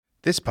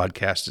This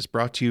podcast is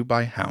brought to you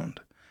by Hound.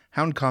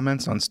 Hound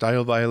comments on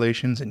style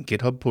violations and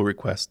GitHub pull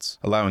requests,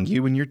 allowing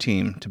you and your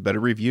team to better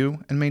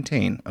review and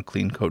maintain a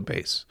clean code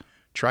base.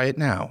 Try it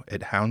now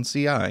at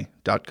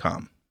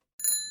houndci.com.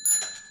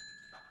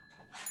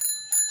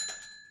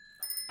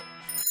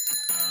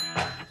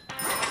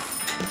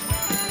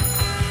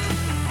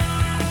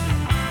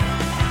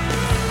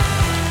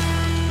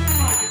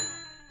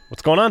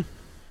 What's going on?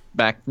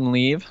 Back from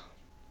leave.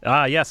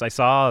 Yes, I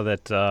saw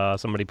that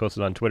somebody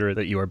posted on Twitter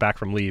that you were back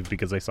from leave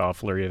because they saw a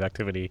flurry of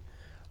activity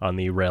on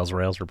the Rails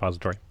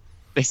repository.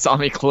 They saw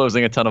me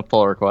closing a ton of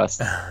pull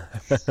requests.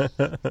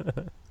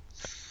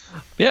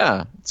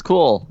 Yeah, it's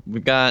cool.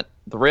 We've got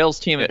the Rails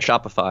team at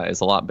Shopify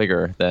is a lot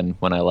bigger than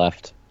when I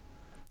left.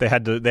 They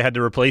had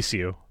to replace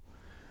you.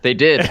 They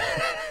did.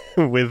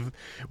 with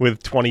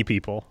 20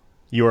 people.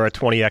 You are a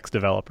 20x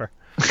developer.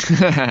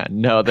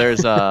 No,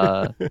 there's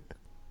I'm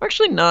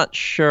actually not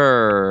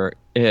sure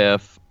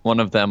if one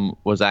of them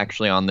was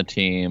actually on the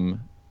team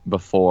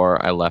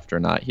before I left or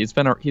not. He's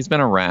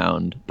been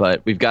around,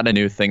 but we've got a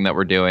new thing that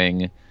we're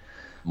doing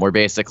where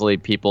basically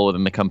people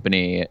within the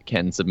company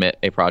can submit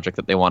a project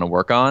that they want to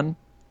work on,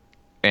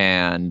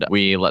 and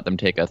we let them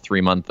take a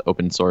 3-month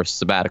open source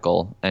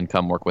sabbatical and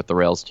come work with the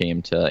Rails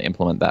team to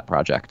implement that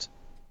project.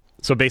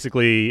 So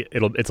basically,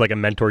 it's like a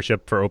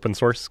mentorship for open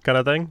source kind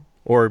of thing,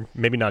 or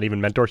maybe not even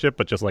mentorship,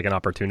 but just like an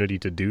opportunity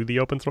to do the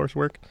open source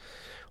work,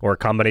 or a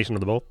combination of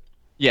the both.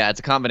 Yeah,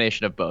 it's a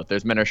combination of both.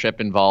 There's mentorship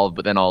involved,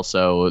 but then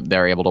also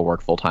they're able to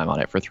work full-time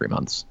on it for 3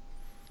 months.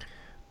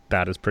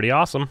 That is pretty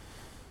awesome.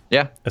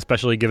 Yeah.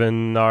 Especially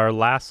given our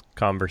last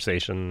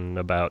conversation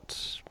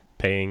about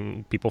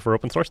paying people for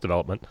open source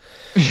development.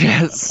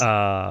 Yes.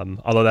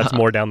 Although that's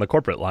more down the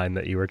corporate line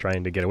that you were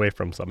trying to get away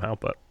from somehow,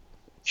 but...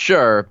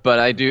 Sure, but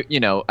I do,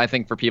 I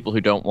think for people who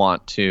don't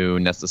want to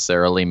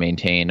necessarily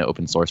maintain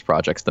open source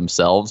projects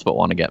themselves, but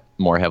want to get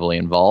more heavily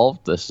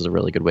involved, this is a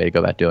really good way to go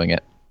about doing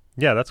it.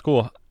 Yeah, that's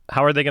cool.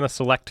 How are they going to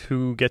select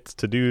who gets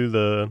to do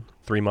the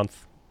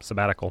 3-month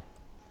sabbatical?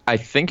 I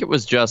think it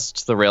was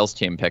just the Rails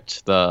team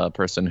picked the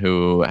person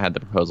who had the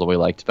proposal we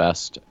liked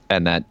best,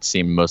 and that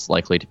seemed most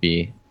likely to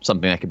be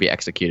something that could be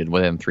executed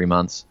within 3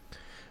 months.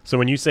 So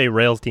when you say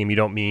Rails team, you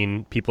don't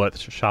mean people at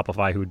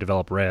Shopify who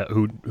develop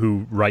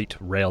who write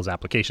Rails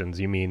applications.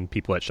 You mean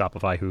people at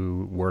Shopify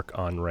who work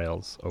on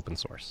Rails open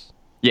source.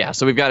 Yeah,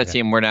 so we've got a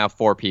team. We're now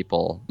 4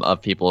 people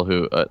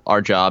who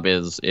our job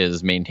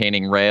is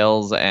maintaining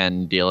Rails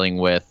and dealing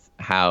with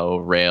how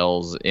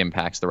Rails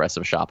impacts the rest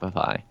of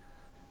Shopify.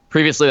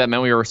 Previously, that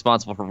meant we were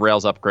responsible for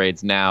Rails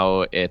upgrades.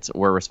 Now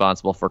we're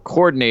responsible for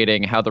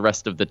coordinating how the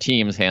rest of the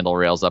teams handle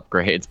Rails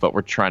upgrades, but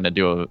we're trying to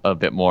do a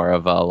bit more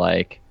of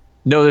a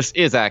no, this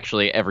is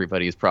actually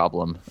everybody's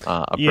problem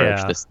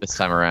approach this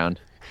time around.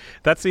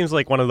 That seems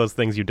like one of those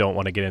things you don't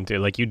want to get into.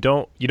 Like you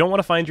don't want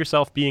to find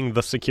yourself being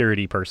the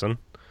security person,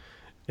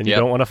 and you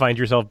don't want to find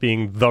yourself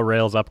being the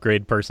Rails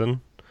upgrade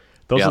person.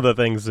 Those are the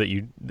things that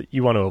you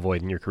want to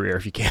avoid in your career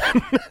if you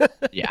can.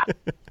 Yeah.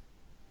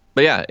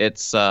 But yeah,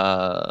 it's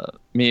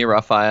me,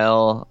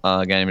 Raphael,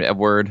 a guy named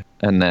Edward,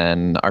 and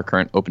then our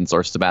current open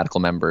source sabbatical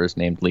members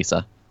named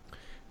Lisa.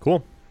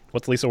 Cool.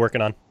 What's Lisa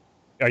working on?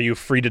 Are you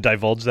free to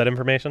divulge that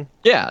information?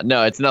 Yeah,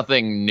 no, it's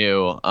nothing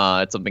new.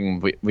 It's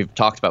something we've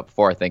talked about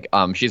before, I think.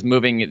 She's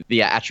moving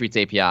the Attributes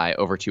API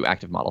over to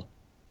ActiveModel.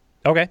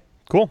 Okay,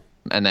 cool.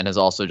 And then has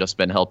also just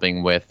been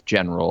helping with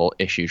general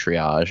issue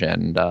triage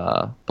and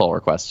pull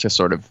requests to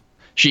sort of...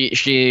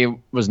 She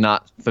was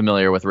not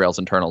familiar with Rails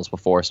internals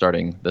before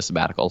starting the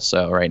sabbatical,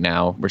 so right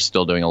now we're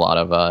still doing a lot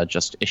of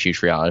just issue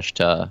triage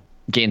to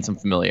gain some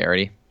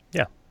familiarity.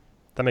 Yeah,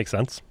 that makes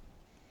sense.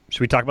 Should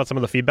we talk about some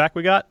of the feedback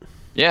we got?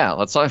 Yeah,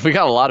 let's talk. We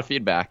got a lot of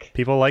feedback.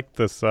 People like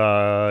this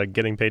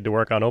getting paid to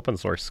work on open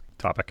source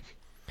topic.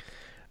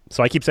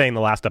 So I keep saying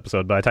the last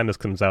episode. By the time this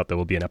comes out, there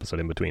will be an episode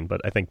in between,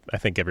 but I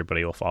think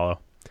everybody will follow.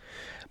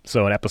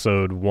 So in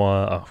episode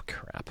 1... Oh,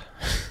 crap.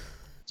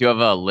 Do you have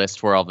a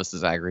list where all this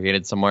is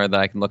aggregated somewhere that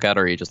I can look at,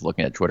 or are you just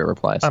looking at Twitter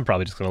replies? I'm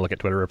probably just going to look at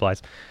Twitter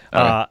replies.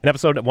 Okay. In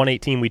episode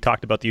 118, we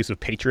talked about the use of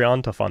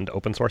Patreon to fund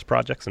open source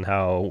projects and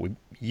how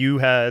you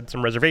had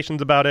some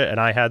reservations about it, and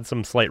I had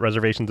some slight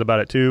reservations about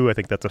it too. I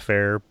think that's a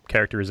fair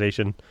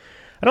characterization.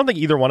 I don't think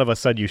either one of us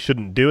said you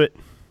shouldn't do it,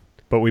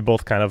 but we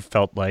both kind of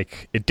felt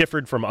like it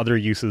differed from other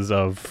uses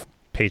of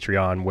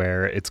Patreon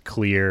where it's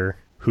clear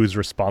who's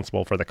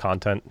responsible for the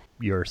content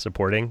you're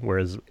supporting,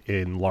 whereas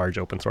in large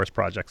open source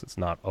projects, it's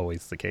not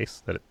always the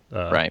case that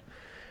right.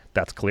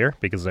 That's clear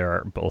because there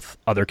are both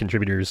other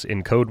contributors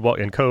in code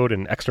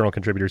and external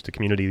contributors to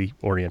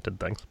community-oriented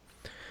things.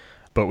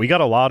 But we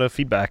got a lot of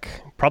feedback.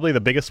 Probably the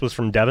biggest was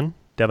from Devin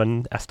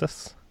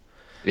Estes.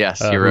 Yes,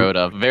 he wrote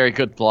a very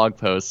good blog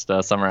post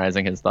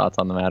summarizing his thoughts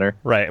on the matter.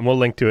 Right, and we'll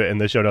link to it in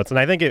the show notes. And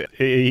I think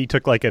he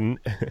took like an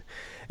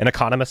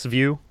economist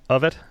view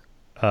of it.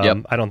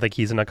 I don't think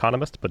he's an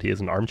economist, but he is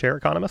an armchair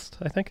economist,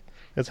 I think,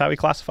 is how he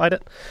classified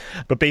it.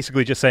 But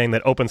basically just saying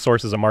that open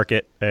source is a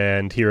market,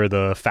 and here are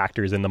the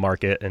factors in the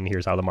market, and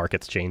here's how the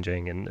market's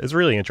changing. And it's a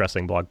really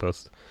interesting blog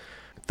post.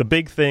 The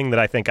big thing that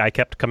I think I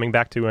kept coming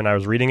back to when I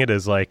was reading it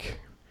is like,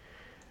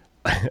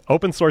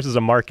 open source is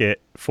a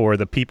market for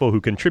the people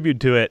who contribute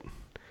to it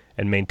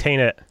and maintain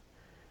it,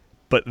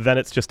 but then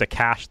it's just a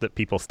cache that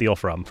people steal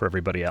from for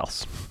everybody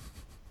else.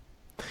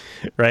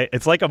 Right?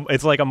 It's like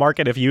a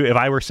market if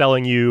I were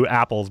selling you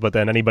apples, but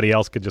then anybody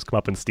else could just come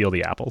up and steal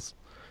the apples.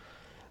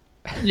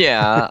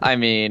 Yeah, I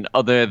mean,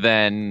 other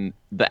than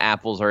the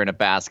apples are in a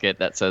basket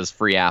that says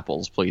free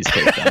apples, please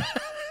take them.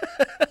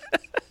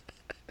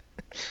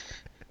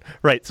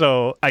 Right.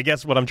 So I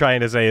guess what I'm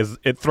trying to say is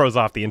it throws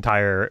off the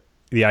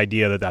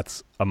idea that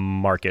that's a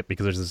market,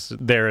 because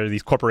there are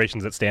these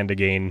corporations that stand to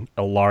gain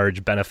a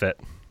large benefit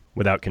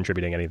without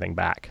contributing anything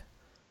back.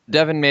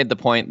 Devin made the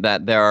point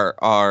that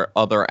there are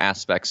other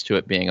aspects to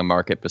it being a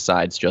market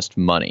besides just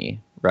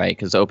money, right?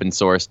 Because open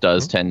source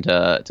does tend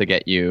to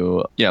get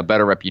you,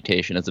 better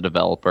reputation as a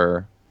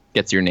developer,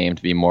 gets your name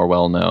to be more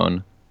well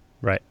known.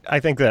 Right. I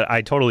think that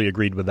I totally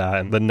agreed with that.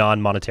 And the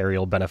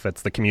non-monetary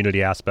benefits, the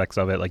community aspects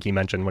of it, like he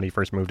mentioned when he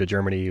first moved to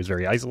Germany, he was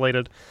very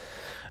isolated.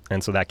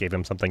 And so that gave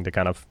him something to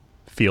kind of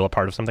feel a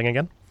part of something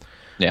again.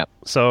 Yeah.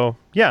 So,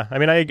 yeah, I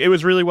mean, it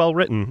was really well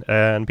written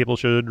and people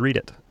should read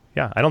it.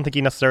 Yeah, I don't think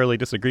he necessarily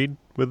disagreed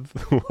with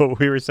what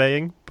we were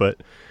saying,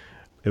 but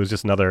it was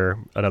just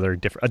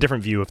a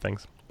different view of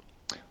things.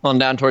 Well, and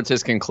down towards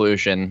his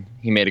conclusion,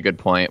 he made a good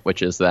point,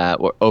 which is that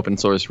what open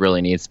source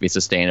really needs to be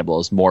sustainable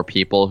is more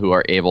people who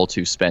are able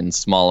to spend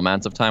small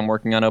amounts of time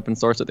working on open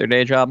source at their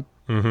day job.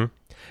 Mm-hmm.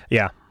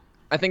 Yeah.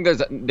 I think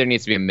there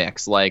needs to be a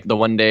mix. Like the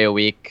 1 day a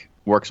week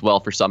works well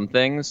for some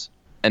things,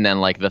 and then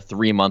like the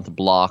 3-month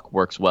block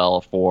works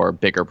well for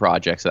bigger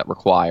projects that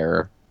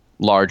require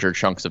larger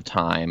chunks of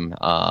time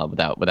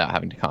without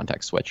having to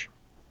context switch.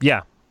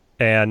 Yeah.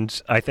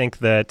 And I think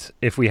that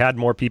if we had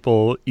more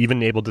people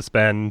even able to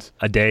spend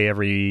a day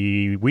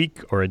every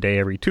week or a day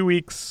every 2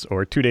 weeks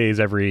or 2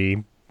 days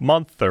every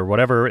month or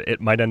whatever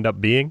it might end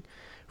up being,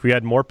 if we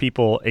had more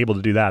people able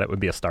to do that, it would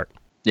be a start.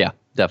 Yeah,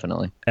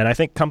 definitely. And I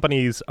think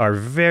companies are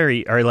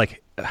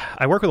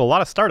I work with a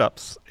lot of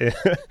startups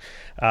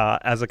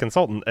as a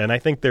consultant, and I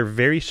think they're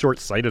very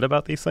short-sighted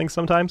about these things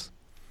sometimes.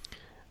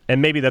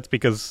 And maybe that's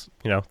because,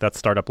 that's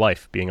startup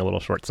life, being a little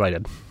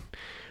short-sighted.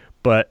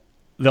 But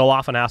they'll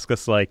often ask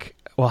us like,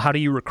 well, how do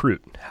you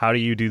recruit? How do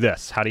you do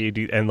this? How do you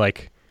do? And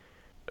like,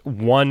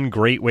 one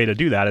great way to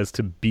do that is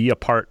to be a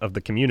part of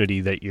the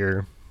community that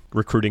you're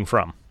recruiting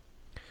from.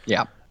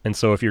 Yeah. And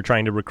so if you're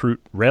trying to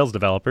recruit Rails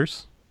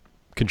developers,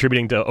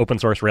 contributing to open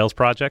source Rails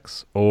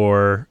projects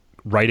or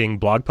writing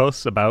blog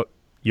posts about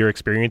your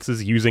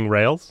experiences using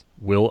Rails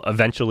will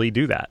eventually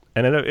do that.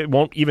 And it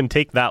won't even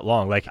take that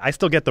long. Like, I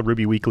still get the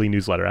Ruby Weekly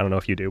newsletter. I don't know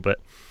if you do, but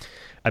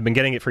I've been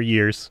getting it for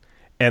years.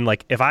 And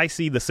like, if I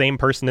see the same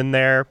person in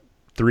there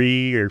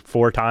 3 or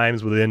 4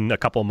 times within a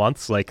couple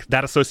months, like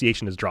that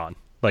association is drawn.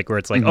 Like where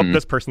it's like, oh,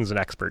 this person's an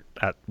expert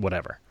at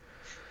whatever.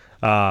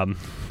 And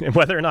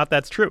whether or not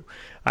that's true,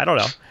 I don't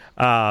know.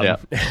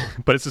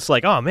 But it's just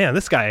like, oh man,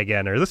 this guy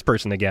again, or this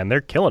person again,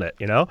 they're killing it,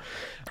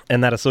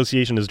 And that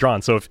association is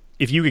drawn. So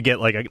if you could get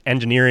like an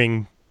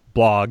engineering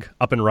blog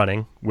up and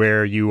running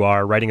where you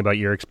are writing about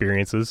your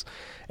experiences,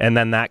 and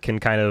then that can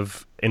kind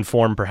of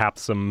inform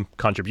perhaps some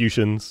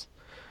contributions,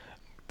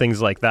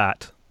 things like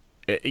that.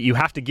 You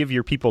have to give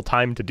your people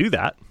time to do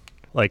that.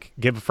 Like,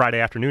 give a Friday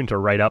afternoon to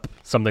write up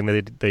something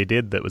that they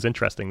did that was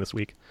interesting this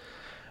week.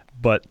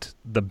 But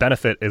the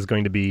benefit is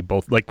going to be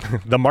both, like,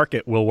 the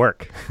market will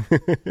work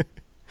if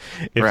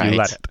you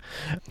let it.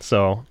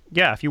 So,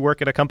 yeah, if you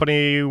work at a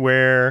company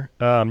where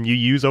you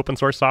use open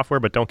source software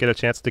but don't get a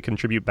chance to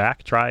contribute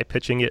back, try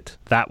pitching it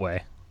that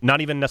way.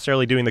 Not even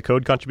necessarily doing the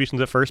code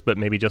contributions at first, but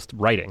maybe just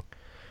writing.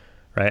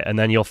 Right. And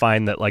then you'll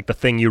find that like the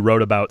thing you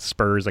wrote about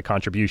spurs a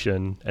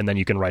contribution, and then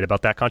you can write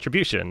about that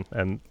contribution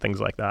and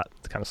things like that.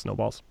 It kind of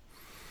snowballs.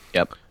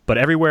 Yep. But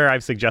everywhere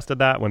I've suggested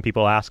that, when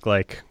people ask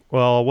like,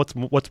 well, what's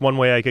one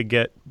way I could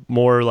get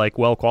more like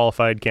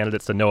well-qualified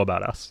candidates to know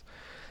about us?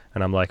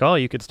 And I'm like, oh,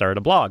 you could start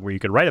a blog where you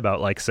could write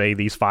about like, say,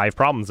 these 5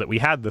 problems that we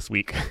had this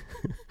week.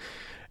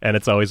 And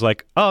it's always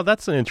like, oh,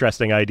 that's an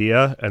interesting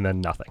idea. And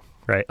then nothing.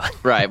 Right.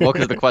 Right. Well,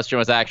 because the question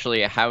was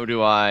actually, how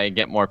do I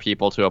get more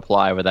people to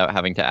apply without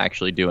having to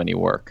actually do any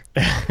work?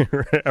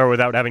 Or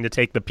without having to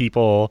take the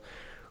people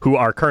who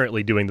are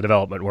currently doing the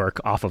development work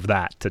off of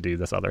that to do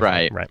this other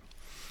thing. Right.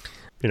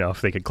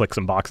 If they could click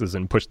some boxes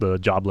and push the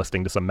job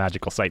listing to some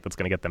magical site that's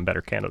going to get them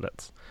better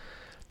candidates,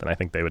 then I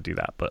think they would do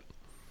that. But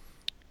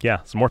yeah,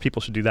 so more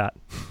people should do that.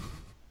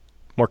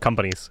 More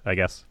companies, I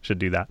guess, should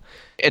do that.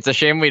 It's a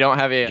shame we don't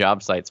have a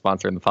job site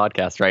sponsoring the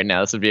podcast right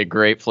now. This would be a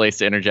great place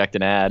to interject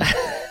an ad.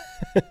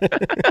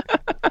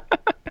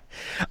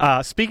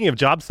 Speaking of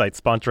job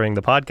sites sponsoring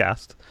the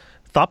podcast,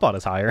 Thoughtbot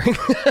is hiring.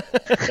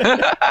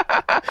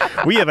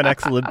 We have an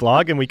excellent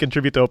blog and we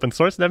contribute to open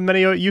source and have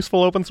many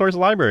useful open source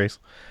libraries.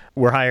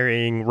 We're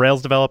hiring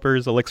Rails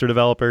developers, Elixir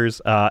developers.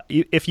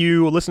 If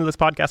you listen to this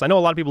podcast, I know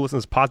a lot of people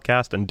listen to this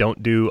podcast and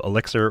don't do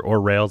Elixir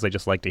or Rails. They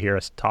just like to hear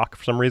us talk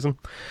for some reason.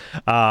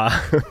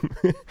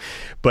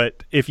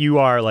 But if you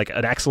are like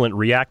an excellent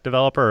React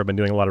developer or have been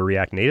doing a lot of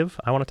React Native,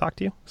 I want to talk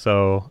to you.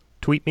 So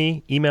tweet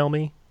me, email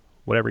me,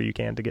 whatever you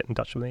can to get in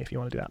touch with me if you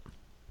want to do that.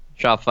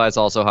 Shopify is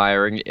also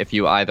hiring if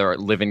you either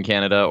live in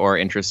Canada or are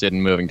interested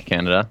in moving to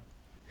Canada.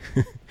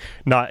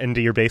 Not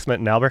into your basement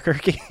in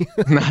Albuquerque?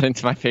 Not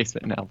into my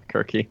basement in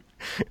Albuquerque.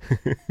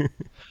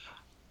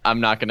 I'm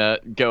not going to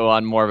go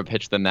on more of a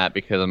pitch than that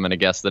because I'm going to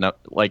guess that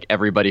like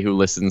everybody who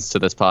listens to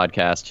this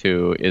podcast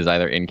who is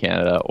either in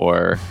Canada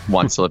or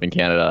wants to live in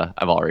Canada,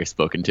 I've already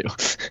spoken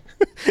to.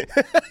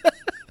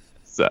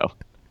 So.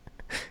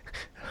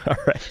 All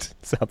right.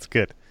 Sounds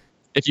good.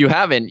 If you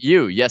haven't,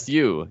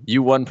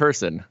 you one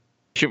person,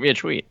 shoot me a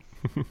tweet.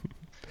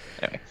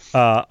 Anyway.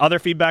 Other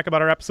feedback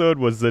about our episode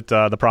was that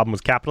the problem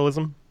was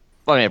capitalism.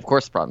 Well, I mean, of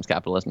course the problem's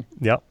capitalism.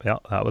 Yep,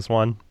 that was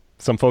one.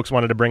 Some folks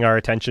wanted to bring our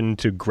attention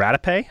to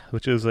GratiPay,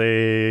 which is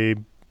a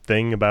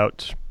thing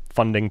about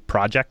funding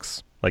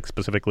projects, like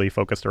specifically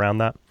focused around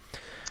that.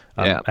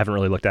 I haven't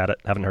really looked at it,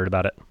 haven't heard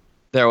about it.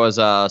 There was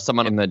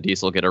someone in the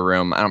Dieselgetter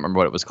room, I don't remember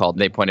what it was called.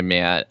 They pointed me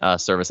at a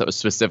service that was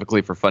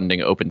specifically for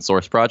funding open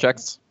source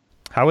projects.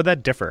 How would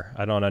that differ?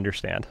 I don't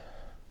understand.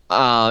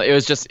 It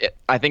was just,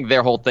 I think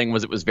their whole thing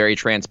was it was very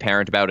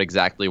transparent about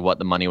exactly what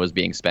the money was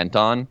being spent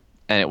on.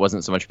 And it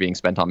wasn't so much being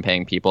spent on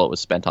paying people, it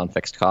was spent on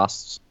fixed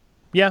costs.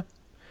 Yeah.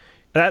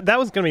 That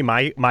was going to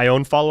be my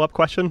own follow-up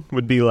question,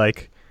 would be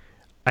like,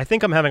 I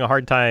think I'm having a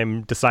hard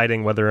time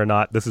deciding whether or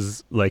not this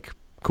is like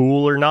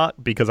cool or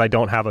not, because I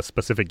don't have a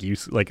specific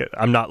use. Like,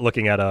 I'm not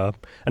looking at and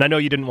I know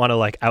you didn't want to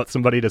like out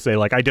somebody to say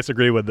like, I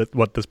disagree with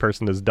what this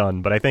person has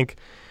done, but I think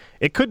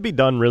it could be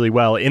done really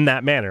well in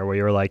that manner where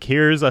you're like,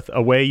 here's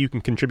a way you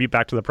can contribute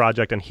back to the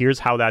project, and here's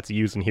how that's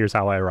used, and here's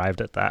how I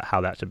arrived at that, how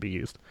that should be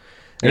used.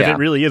 And if it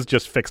really is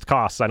just fixed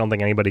costs, I don't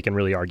think anybody can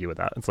really argue with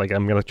that. It's like,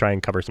 I'm going to try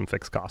and cover some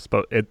fixed costs,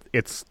 but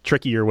it's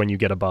trickier when you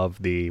get above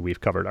we've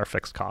covered our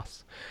fixed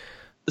costs.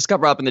 This got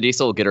brought up in the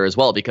Dieselgetter as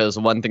well, because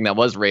one thing that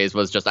was raised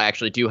was just, I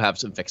actually do have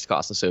some fixed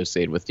costs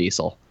associated with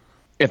Diesel.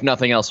 If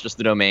nothing else, just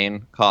the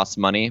domain costs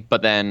money.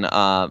 But then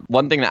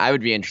one thing that I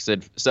would be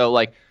interested, so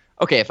like,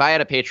 okay, if I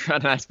had a Patreon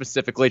and I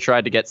specifically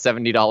tried to get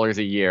 $70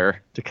 a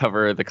year to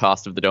cover the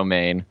cost of the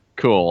domain,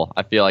 cool.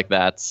 I feel like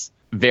that's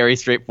very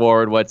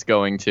straightforward what's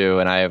going to,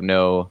 and I have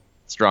no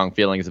strong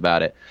feelings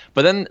about it.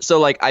 But then, so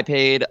like I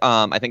paid,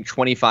 I think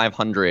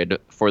 $2,500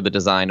 for the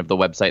design of the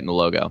website and the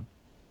logo.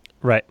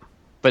 Right.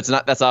 But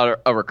that's not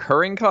a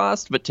recurring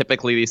cost, but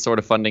typically these sort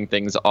of funding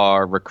things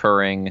are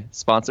recurring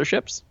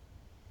sponsorships.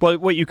 Well,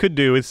 what you could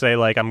do is say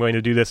like, I'm going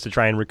to do this to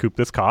try and recoup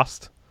this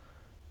cost.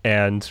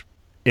 And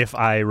if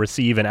I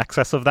receive an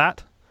excess of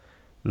that,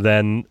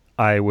 then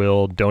I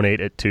will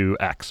donate it to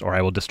X, or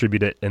I will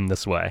distribute it in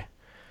this way.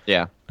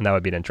 Yeah. And that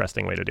would be an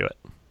interesting way to do it.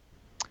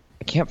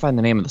 I can't find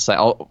the name of the site.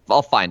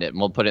 I'll find it and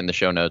we'll put it in the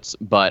show notes.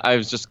 But I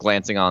was just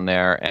glancing on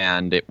there,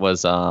 and it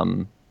was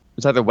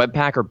either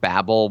Webpack or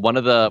Babel. One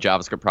of the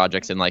JavaScript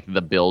projects in like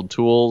the build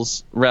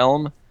tools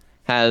realm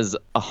has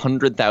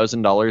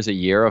 $100,000 a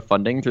year of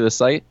funding through the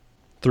site.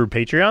 Through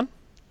Patreon?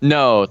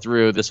 No,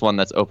 through this one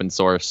that's open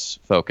source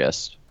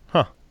focused.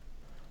 Huh.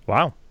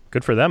 Wow.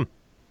 Good for them.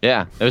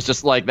 Yeah. It was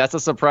just like, that's a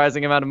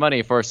surprising amount of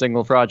money for a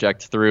single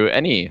project through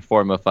any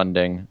form of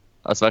funding,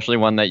 especially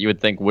one that you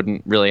would think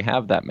wouldn't really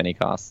have that many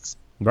costs.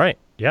 Right.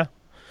 Yeah.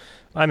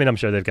 I mean, I'm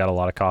sure they've got a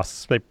lot of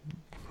costs.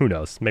 Who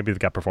knows? Maybe they've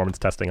got performance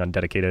testing on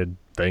dedicated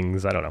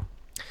things. I don't know.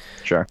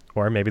 Sure.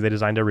 Or maybe they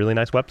designed a really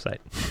nice website.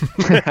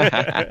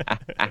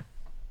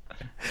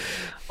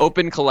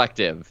 Open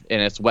Collective in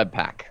its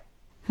Webpack.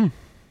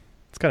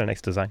 It's got a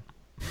nice design.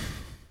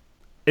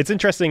 It's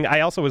interesting. I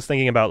also was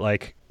thinking about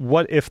like,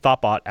 what if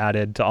Thoughtbot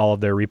added to all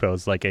of their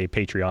repos like a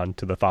Patreon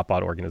to the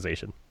Thoughtbot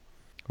organization,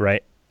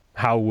 right?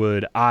 How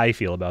would I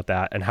feel about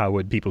that? And how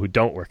would people who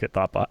don't work at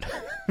Thoughtbot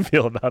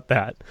feel about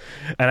that?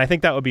 And I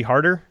think that would be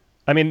harder.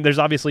 I mean, there's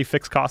obviously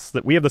fixed costs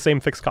that we have the same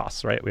fixed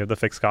costs, right? We have the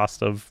fixed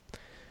cost of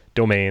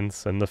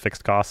domains and the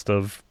fixed cost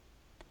of,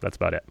 that's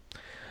about it.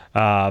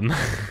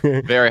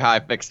 Very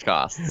high fixed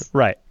costs.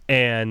 Right.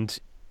 And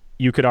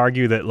you could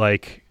argue that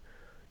like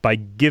by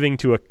giving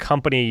to a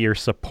company, you're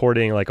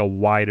supporting like a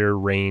wider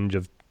range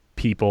of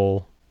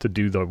people to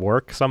do the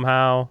work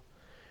somehow.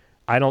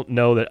 I don't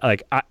know that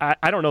like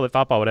I don't know that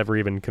Thoughtbot would ever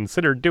even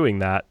consider doing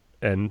that,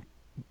 and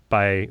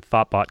by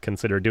Thoughtbot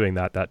consider doing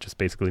that, that just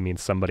basically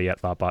means somebody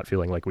at Thoughtbot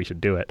feeling like we should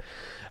do it.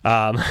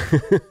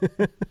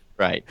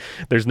 Right.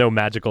 There's no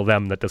magical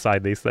them that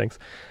decide these things,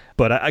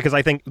 but because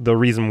I think the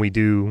reason we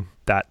do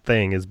that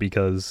thing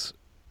is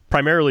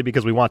primarily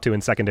because we want to,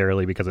 and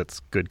secondarily because it's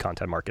good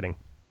content marketing.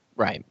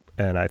 Right.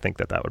 And I think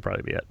that would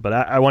probably be it. But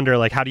I wonder,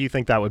 like, how do you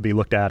think that would be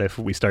looked at if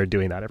we started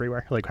doing that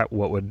everywhere? Like,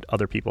 what would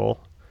other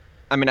people...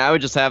 I mean, I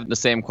would just have the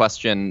same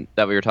question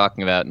that we were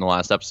talking about in the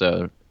last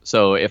episode.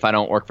 So if I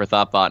don't work for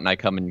Thoughtbot and I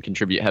come and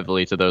contribute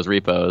heavily to those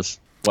repos,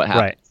 what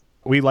happens? Right.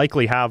 We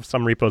likely have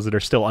some repos that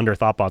are still under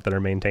Thoughtbot that are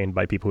maintained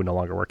by people who no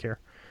longer work here.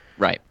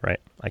 Right. Right.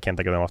 I can't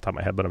think of them off the top of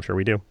my head, but I'm sure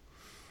we do.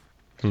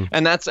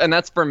 And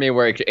that's for me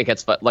where it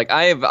gets fun. Like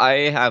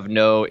I have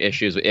no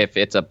issues if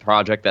it's a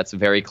project that's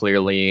very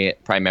clearly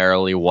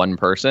primarily one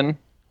person.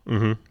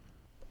 Mm-hmm.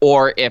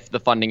 or if the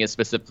funding is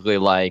specifically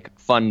like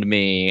fund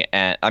me.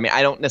 And I mean,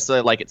 I don't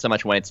necessarily like it so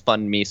much when it's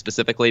fund me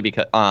specifically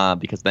because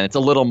then it's a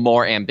little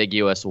more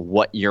ambiguous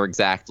what you're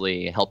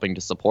exactly helping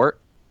to support.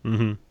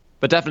 Mm-hmm.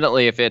 But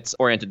definitely if it's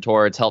oriented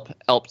towards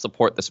help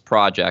support this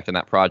project, and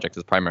that project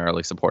is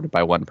primarily supported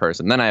by one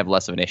person, then I have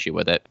less of an issue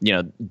with it.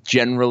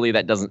 Generally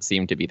that doesn't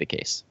seem to be the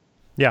case.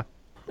 Yeah.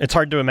 It's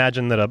hard to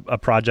imagine that a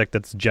project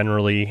that's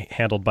generally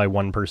handled by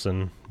one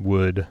person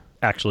would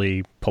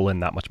actually pull in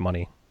that much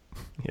money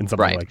in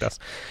something like this.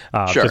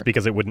 Sure. Just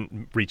because it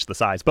wouldn't reach the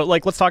size. But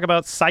let's talk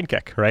about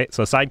Sidekick, right?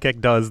 So Sidekick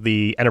does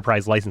the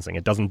enterprise licensing.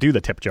 It doesn't do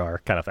the tip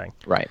jar kind of thing.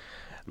 Right.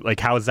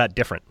 How is that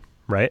different,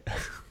 right?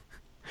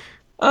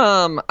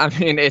 I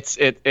mean, it's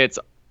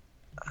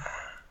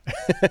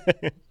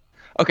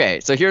okay.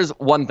 So here's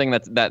one thing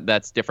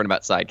that's different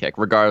about Sidekick,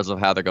 regardless of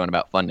how they're going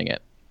about funding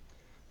it.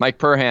 Mike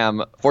Perham,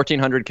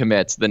 1,400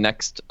 commits. The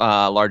next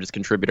largest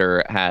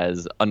contributor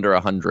has under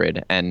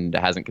 100 and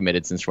hasn't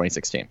committed since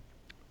 2016.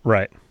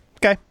 Right.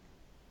 Okay.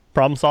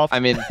 Problem solved. I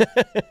mean,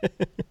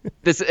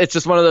 it's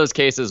just one of those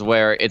cases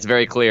where it's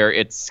very clear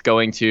it's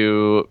going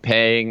to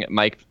paying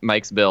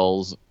Mike's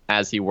bills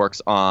as he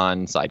works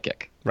on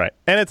Sidekick. Right.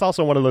 And it's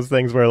also one of those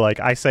things where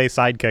I say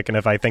Sidekick, and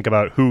if I think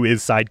about who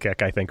is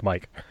Sidekick, I think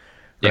Mike.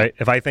 Right?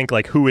 Yeah. If I think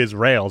who is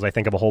Rails, I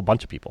think of a whole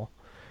bunch of people.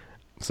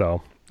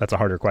 So that's a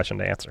harder question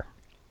to answer.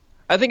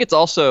 I think it's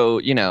also,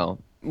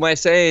 when I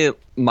say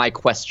my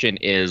question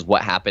is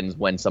what happens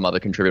when some other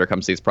contributor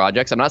comes to these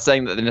projects, I'm not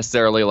saying that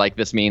necessarily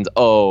this means,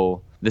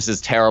 oh, this is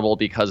terrible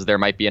because there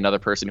might be another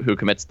person who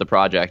commits to the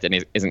project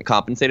and isn't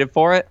compensated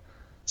for it.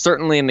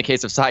 Certainly in the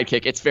case of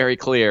Sidekick, it's very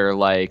clear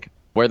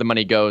where the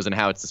money goes and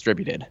how it's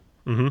distributed.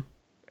 Mm-hmm.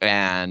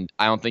 And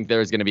I don't think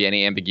there's going to be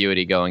any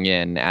ambiguity going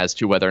in as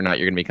to whether or not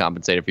you're going to be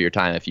compensated for your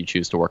time if you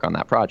choose to work on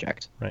that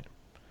project. Right.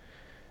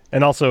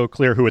 And also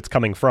clear who it's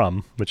coming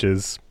from, which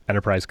is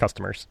enterprise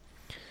customers.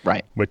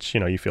 Right. Which,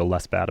 you feel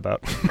less bad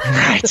about.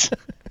 Right.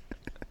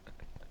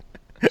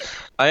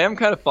 I am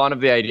kind of fond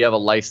of the idea of a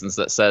license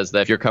that says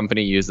that if your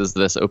company uses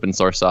this open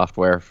source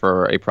software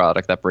for a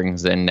product that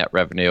brings in net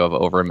revenue of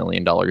over $1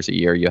 million a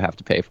year, you have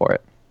to pay for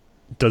it.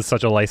 Does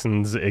such a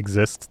license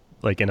exist,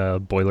 in a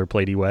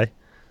boilerplatey way?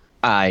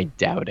 I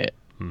doubt it.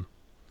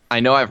 I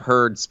know I've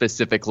heard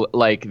specifically,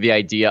 the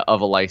idea of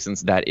a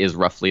license that is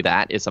roughly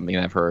that is something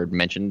I've heard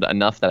mentioned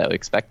enough that I would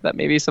expect that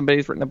maybe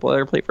somebody's written a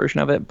boilerplate version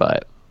of it,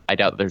 but I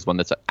doubt there's one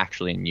that's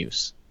actually in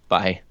use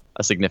by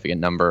a significant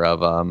number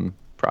of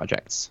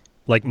projects.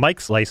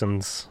 Mike's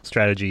license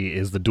strategy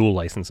is the dual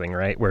licensing,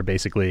 right? Where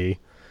basically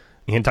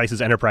he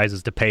entices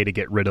enterprises to pay to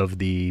get rid of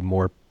the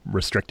more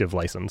restrictive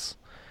license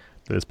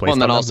that is placed on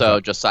them. And then also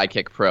just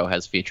Sidekick Pro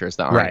has features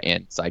that aren't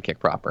in Sidekick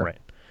proper. Right.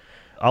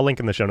 I'll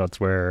link in the show notes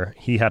where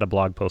he had a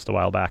blog post a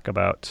while back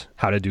about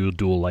how to do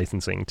dual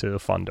licensing to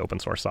fund open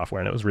source software,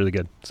 and it was really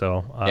good.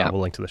 So we'll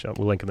link to the show.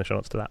 We'll link in the show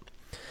notes to that.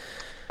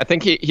 I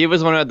think he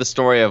was one of the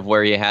story of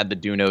where he had the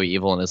do no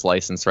evil in his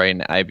license, right? And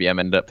IBM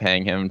ended up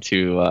paying him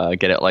to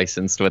get it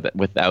licensed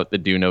without the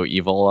do no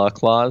evil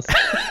clause.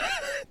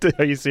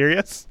 Are you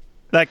serious?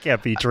 That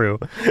can't be true.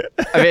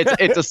 I mean,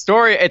 it's a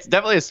story. It's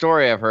definitely a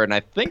story I've heard, and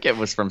I think it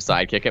was from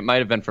Sidekick. It might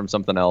have been from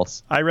something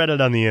else. I read it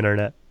on the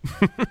internet.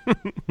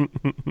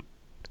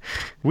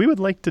 We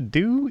would like to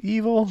do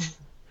evil.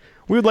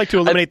 We would like to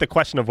eliminate the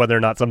question of whether or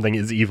not something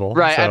is evil.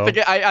 Right.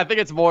 So. I think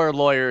it's more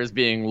lawyers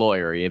being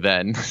lawyery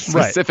than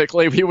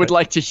specifically we would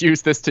like to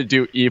use this to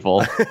do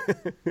evil.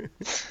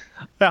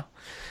 Yeah.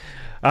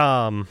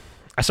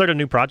 I started a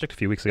new project a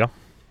few weeks ago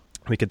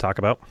we could talk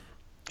about.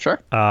 Sure.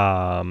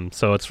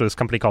 So it's for this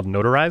company called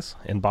Notarize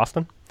in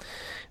Boston.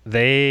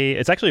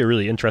 It's actually a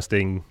really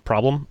interesting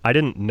problem. I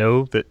didn't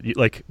know that,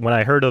 when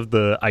I heard of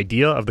the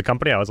idea of the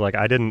company, I was like,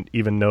 I didn't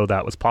even know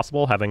that was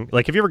possible. Have you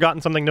ever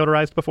gotten something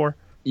notarized before?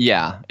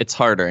 Yeah, it's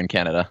harder in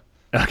Canada.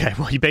 Okay,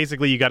 well,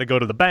 you got to go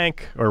to the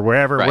bank or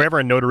wherever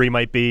a notary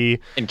might be.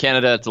 In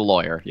Canada, it's a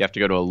lawyer. You have to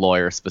go to a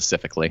lawyer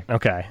specifically.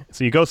 Okay,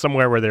 so you go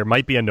somewhere where there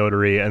might be a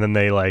notary, and then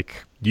they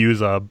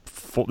use a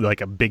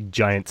big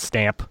giant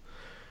stamp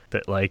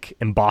that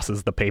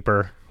embosses the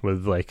paper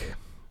with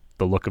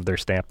the look of their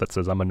stamp that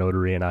says I'm a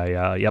notary, and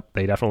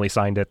they definitely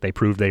signed it. They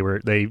proved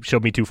they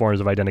showed me 2 forms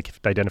of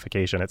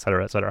identification, et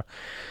cetera, et cetera.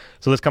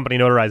 So this company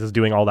Notarize is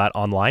doing all that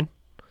online,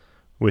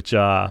 which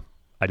I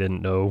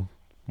didn't know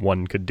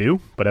one could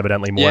do, but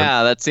evidently more.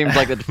 Yeah, that seems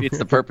like it defeats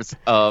the purpose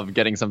of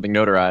getting something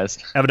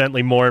notarized.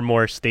 Evidently more and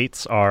more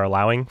states are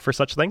allowing for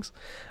such things,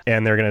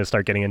 and they're going to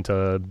start getting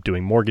into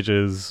doing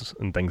mortgages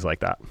and things like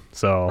that.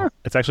 So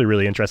It's actually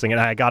really interesting,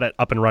 and I got it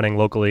up and running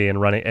locally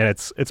and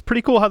it's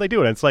pretty cool how they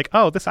do it. It's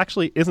this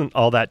actually isn't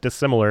all that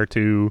dissimilar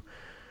to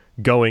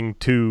going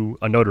to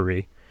a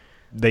notary.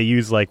 They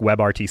use like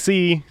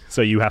WebRTC,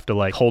 so you have to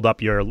like hold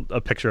up a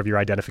picture of your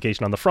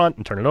identification on the front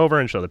and turn it over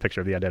and show the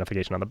picture of the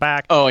identification on the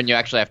back. Oh, and you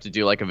actually have to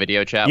do like a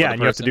video chat. Yeah, with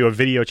and you have to do a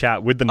video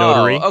chat with the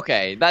notary. Oh,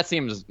 okay, that's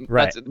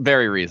Right.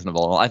 very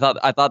reasonable. I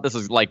thought this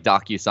was like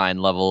DocuSign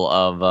level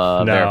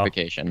of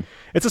verification.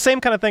 It's the same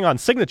kind of thing on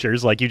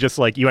signatures. Like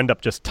you end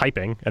up just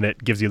typing, and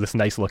it gives you this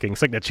nice looking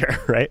signature,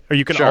 right? Or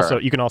you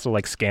can also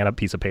like scan a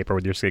piece of paper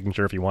with your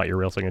signature if you want your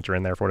real signature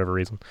in there for whatever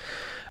reason.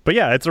 But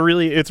yeah, it's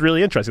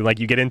really interesting. Like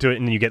you get into it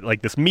and you get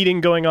like this meeting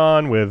going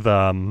on with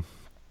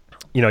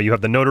you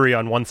have the notary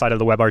on one side of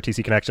the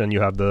WebRTC connection, you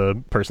have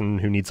the person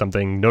who needs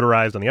something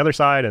notarized on the other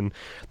side, and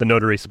the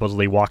notary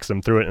supposedly walks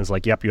them through it and is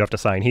like, yep, you have to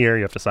sign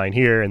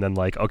here, and then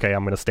like, okay,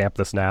 I'm going to stamp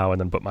this now and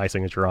then put my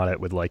signature on it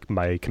with like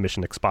my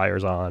commission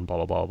expires on, blah,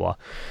 blah, blah, blah.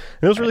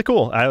 And it was really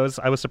cool. I was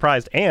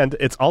surprised. And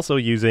it's also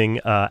using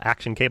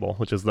Action Cable,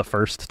 which is the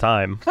first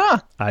time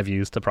I've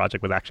used a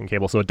project with Action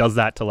Cable. So it does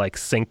that to like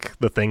sync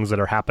the things that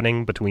are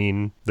happening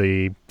between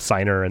the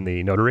signer and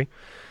the notary.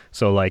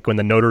 So like when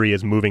the notary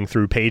is moving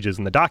through pages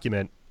in the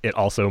document, it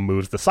also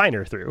moves the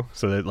signer through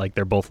so that like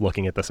they're both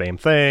looking at the same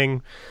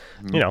thing,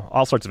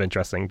 all sorts of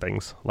interesting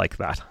things like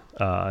that.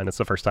 And it's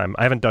the first time.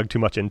 I haven't dug too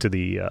much into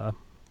the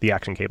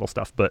Action Cable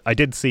stuff, but I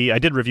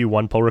did review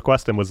one pull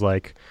request and was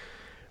like,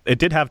 it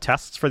did have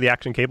tests for the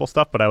Action Cable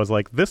stuff, but I was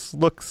like, this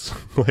looks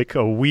like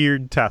a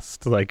weird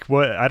test. Like,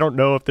 what? I don't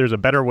know if there's a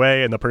better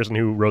way. And the person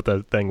who wrote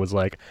the thing was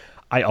like,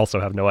 I also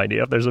have no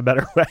idea if there's a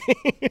better way.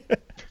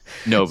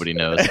 Nobody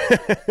knows.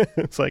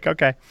 It's like,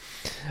 okay.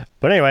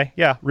 But anyway,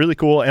 yeah, really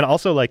cool. And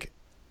also like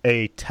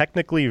a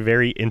technically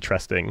very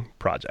interesting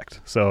project.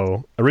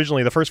 So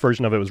originally the first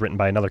version of it was written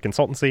by another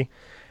consultancy.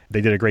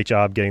 They did a great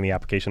job getting the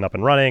application up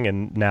and running,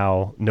 and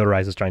now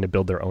Notarize is trying to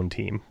build their own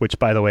team, which,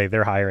 by the way,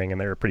 they're hiring,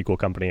 and they're a pretty cool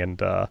company. And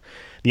the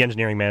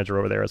engineering manager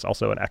over there is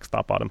also an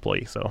ex-Thoughtbot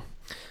employee, so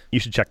you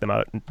should check them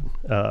out.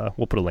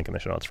 We'll put a link in the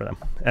show notes for them.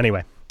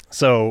 Anyway,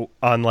 so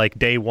on like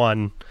day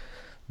one,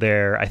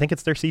 I think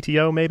it's their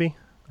CTO, maybe.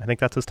 I think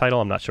that's his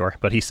title. I'm not sure,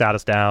 but he sat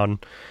us down,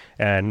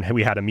 and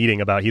we had a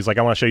meeting he's like,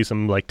 I want to show you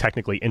some like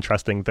technically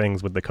interesting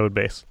things with the code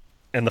base.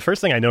 And the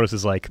first thing I noticed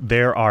is like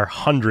there are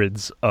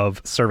hundreds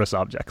of service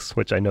objects,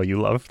 which I know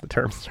you love the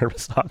term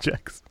service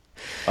objects.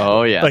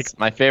 Oh, yes. Like,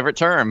 my favorite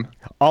term.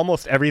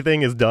 Almost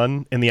everything is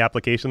done in the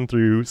application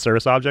through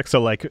service objects.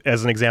 So like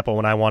as an example,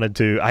 when I had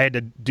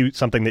to do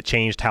something that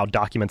changed how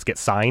documents get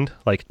signed,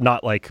 like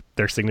not like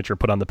their signature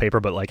put on the paper,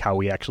 but like how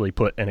we actually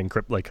put and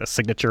encrypt like a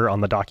signature on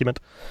the document.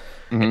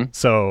 Mm-hmm.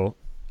 So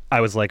I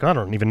was like, I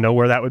don't even know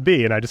where that would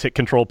be. And I just hit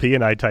Control P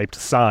and I typed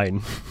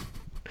sign.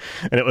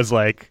 And it was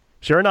like,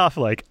 sure enough,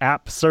 like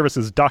app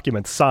services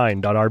documents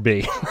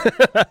signed.rb.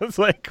 I was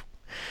like,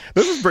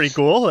 this is pretty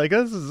cool. Like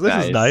this is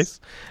nice.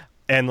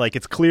 And like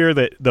it's clear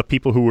that the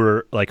people who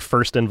were like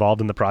first involved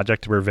in the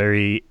project were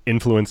very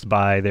influenced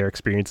by their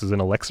experiences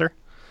in Elixir,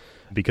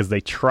 because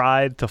they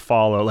tried to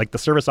follow, like the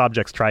service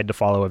objects tried to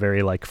follow a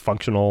very like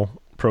functional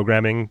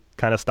programming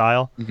kind of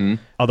style. Mm-hmm.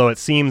 Although it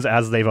seems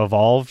as they've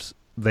evolved,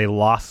 they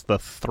lost the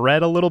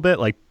thread a little bit.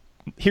 Like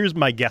here's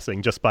my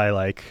guessing, just by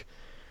like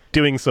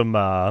doing some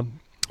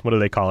what do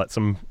they call it?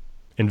 Some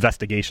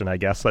investigation, I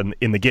guess,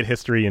 in the Git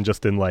history and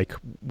just in like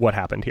what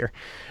happened here.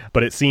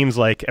 But it seems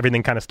like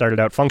everything kind of started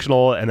out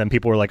functional, and then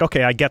people were like,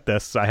 okay, I get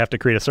this. I have to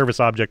create a service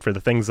object for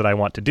the things that I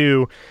want to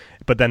do.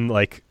 But then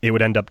like it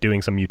would end up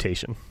doing some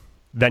mutation.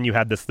 Then you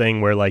had this thing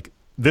where like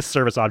this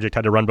service object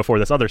had to run before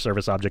this other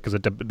service object because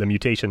the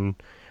mutation,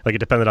 like it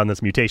depended on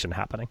this mutation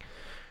happening.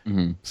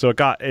 Mm-hmm. So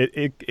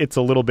it's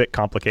a little bit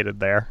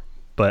complicated there.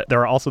 But there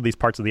are also these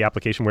parts of the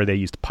application where they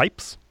used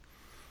pipes.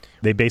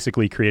 They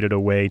basically created a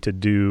way to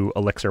do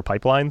Elixir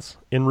pipelines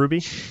in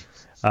Ruby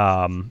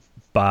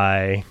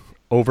by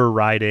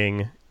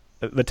overriding.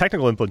 The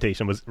technical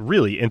implementation was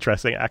really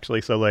interesting,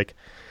 actually. So, like,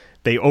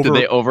 did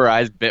they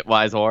override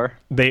bitwise OR?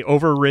 They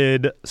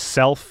overrid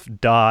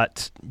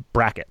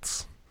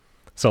self.brackets.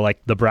 So,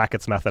 like, the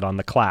brackets method on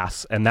the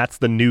class, and that's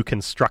the new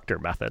constructor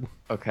method.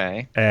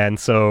 Okay. And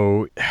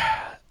so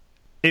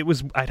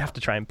I'd have to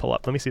try and pull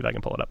up. Let me see if I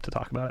can pull it up to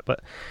talk about it.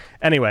 But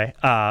anyway,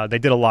 they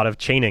did a lot of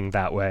chaining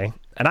that way.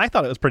 And I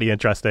thought it was pretty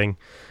interesting,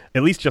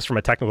 at least just from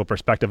a technical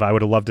perspective. I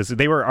would have loved to see.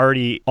 They were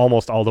already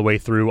almost all the way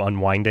through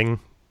unwinding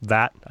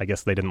that. I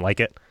guess they didn't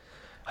like it.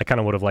 I kind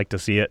of would have liked to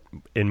see it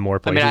in more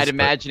places. I mean, I'd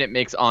imagine it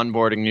makes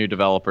onboarding new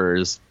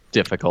developers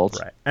difficult.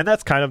 Right. And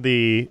that's kind of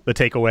the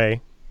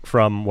takeaway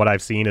from what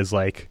I've seen is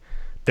like,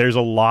 there's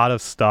a lot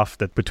of stuff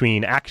that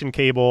between Action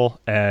Cable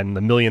and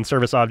the million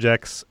service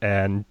objects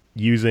and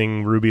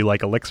using Ruby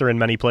like Elixir in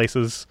many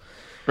places.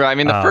 Right. I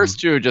mean, the first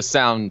two just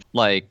sound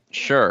like,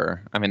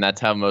 sure. I mean, that's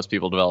how most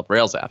people develop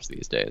Rails apps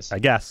these days. I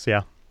guess,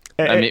 yeah.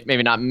 I mean,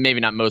 maybe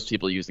not most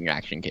people using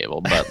Action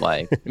Cable, but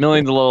like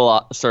millions of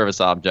little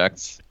service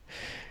objects.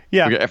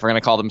 Yeah. If we're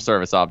going to call them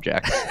service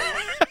objects.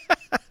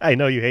 I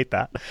know you hate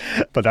that,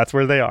 but that's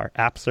where they are.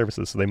 App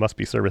services, so they must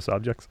be service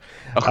objects.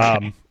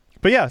 Okay.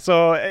 But yeah,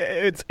 so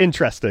it's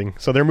interesting.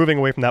 So they're moving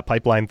away from that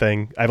pipeline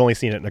thing. I've only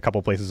seen it in a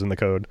couple places in the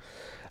code.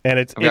 And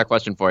I've got a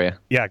question for you.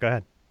 Yeah, go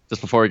ahead.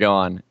 Just before we go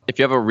on, if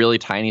you have a really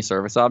tiny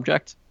service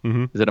object,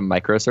 Is it a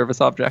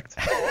microservice object?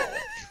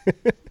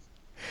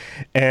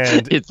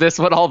 And is this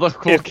what all the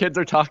cool kids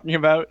are talking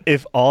about?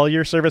 If all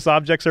your service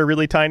objects are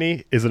really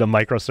tiny, is it a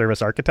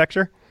microservice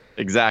architecture?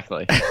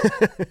 Exactly.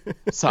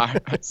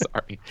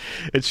 Sorry.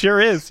 It sure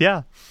is,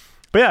 yeah.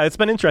 But yeah, it's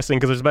been interesting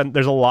because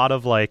there's a lot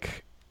of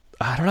like,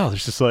 I don't know,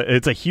 there's just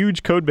it's a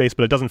huge code base,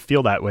 but it doesn't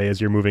feel that way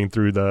as you're moving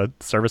through the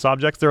service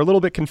objects. They're a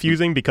little bit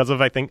confusing because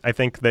of I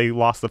think they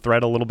lost the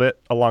thread a little bit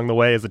along the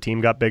way as the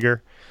team got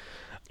bigger.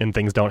 And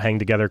things don't hang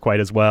together quite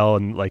as well,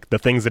 and like the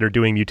things that are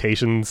doing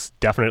mutations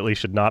definitely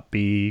should not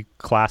be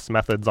class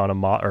methods on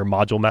or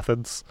module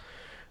methods.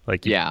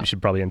 Like you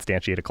should probably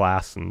instantiate a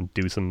class and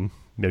do some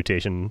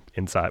notation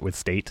inside with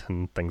state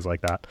and things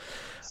like that.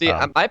 See,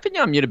 my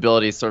opinion on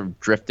mutability sort of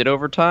drifted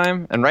over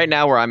time, and right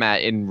now where I'm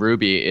at in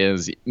Ruby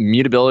is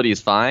mutability is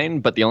fine,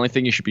 but the only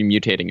thing you should be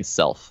mutating is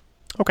self.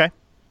 Okay,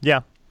 yeah.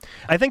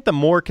 I think the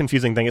more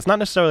confusing thing, it's not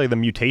necessarily the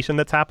mutation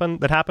that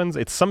happens.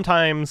 It's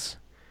sometimes.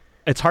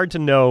 It's hard to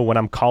know when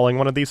I'm calling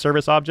one of these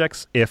service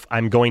objects if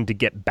I'm going to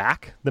get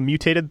back the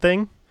mutated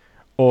thing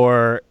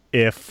or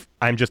if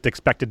I'm just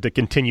expected to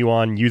continue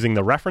on using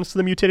the reference to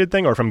the mutated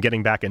thing or if I'm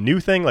getting back a new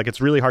thing. Like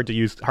it's really hard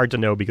to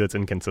know because it's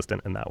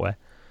inconsistent in that way.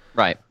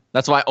 Right.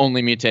 That's why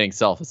only mutating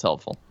self is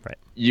helpful. Right.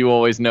 You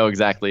always know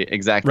exactly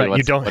right.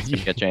 what's going to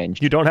get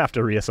changed. You don't have to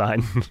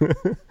reassign.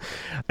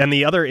 And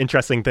the other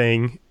interesting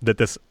thing that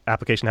this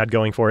application had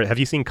going for it, have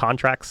you seen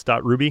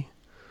contracts.ruby?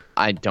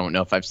 I don't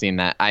know if I've seen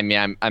that. I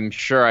mean, I'm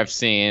sure I've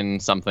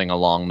seen something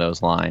along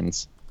those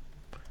lines.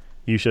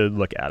 You should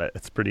look at it.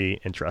 It's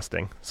pretty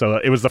interesting. So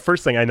it was the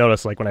first thing I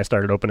noticed, like when I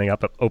started opening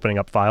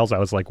up files. I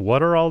was like,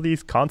 "What are all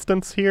these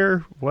constants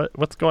here?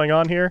 What's going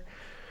on here?"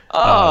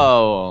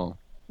 Oh,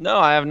 no,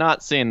 I have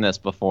not seen this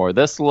before.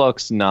 This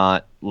looks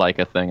not like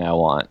a thing I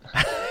want.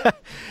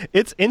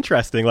 It's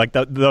interesting. Like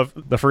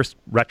the first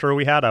retro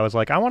we had, I was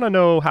like, I want to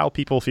know how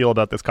people feel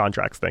about this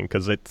contracts thing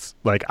because it's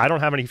like I don't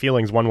have any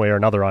feelings one way or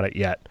another on it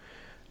yet.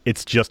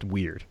 It's just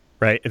weird,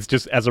 right? It's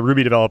just as a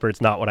Ruby developer,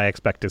 it's not what I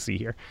expect to see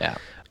here. Yeah.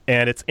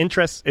 And it's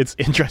interesting.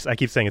 I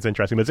keep saying it's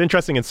interesting, but it's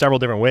interesting in several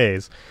different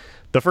ways.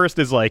 The first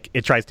is like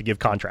it tries to give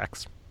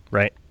contracts,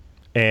 right?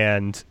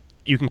 And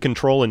you can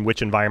control in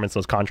which environments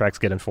those contracts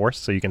get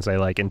enforced. So you can say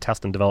like in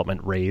test and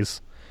development,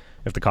 raise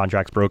if the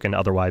contract's broken,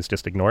 otherwise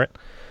just ignore it,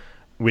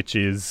 which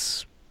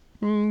is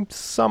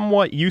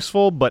somewhat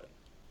useful, but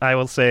I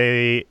will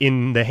say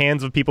in the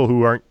hands of people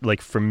who aren't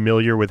like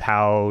familiar with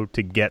how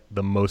to get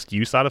the most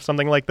use out of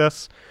something like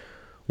this,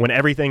 when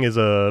everything is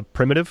a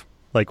primitive,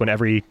 like when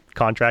every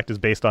contract is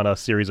based on a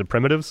series of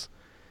primitives,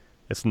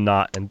 it's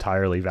not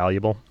entirely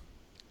valuable.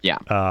 Yeah.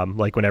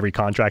 Like when every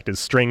contract is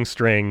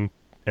string,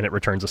 and it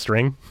returns a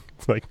string.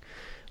 It's like,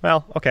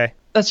 well, okay.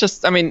 That's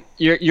just, I mean,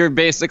 you're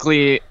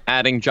basically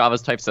adding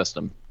Java's type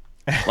system.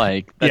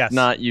 Like that's yes.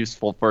 Not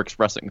useful for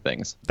expressing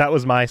things. That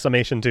was my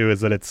summation too,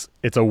 is that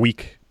it's a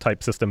weak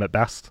type system at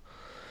best.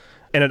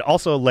 And it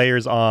also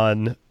layers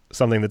on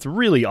something that's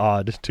really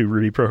odd to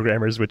Ruby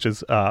programmers, which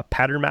is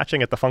pattern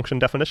matching at the function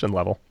definition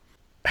level.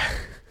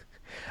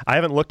 I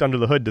haven't looked under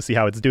the hood to see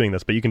how it's doing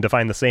this, but you can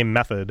define the same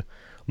method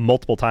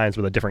multiple times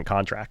with a different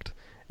contract,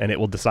 and it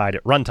will decide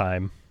at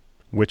runtime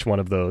which one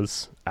of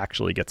those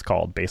actually gets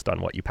called based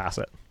on what you pass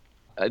it.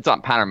 It's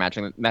not pattern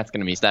matching. That's going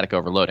to be static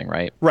overloading,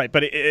 right? Right,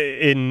 but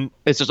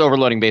it's just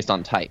overloading based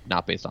on type,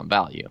 not based on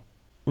value.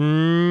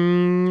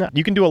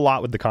 You can do a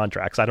lot with the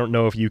contracts. I don't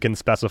know if you can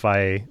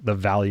specify the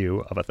value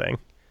of a thing.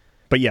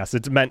 But yes,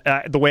 it's meant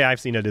the way I've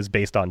seen it is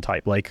based on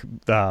type. Like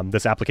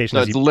this application.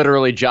 So it's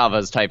literally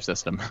Java's type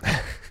system.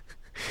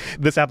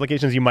 This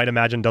application, as you might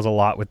imagine, does a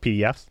lot with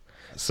PDFs.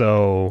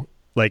 So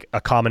like a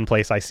common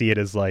place I see it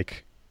is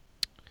like,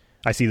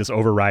 I see this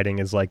overriding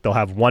is like they'll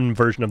have one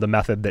version of the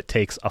method that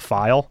takes a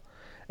file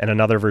and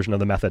another version of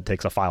the method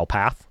takes a file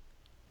path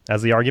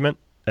as the argument.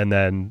 And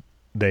then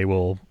they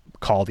will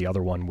call the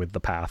other one with the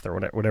path or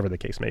whatever the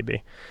case may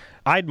be.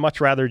 I'd much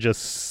rather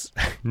just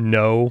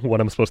know what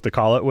I'm supposed to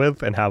call it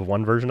with and have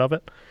one version of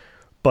it.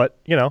 But,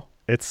 you know,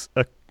 it's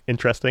a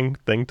interesting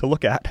thing to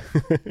look at.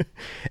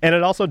 And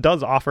it also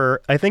does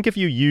offer, I think if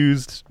you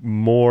used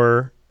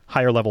more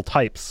higher level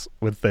types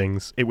with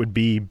things, it would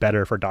be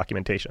better for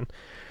documentation.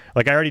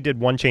 Like I already did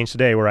one change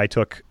today where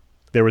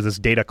there was this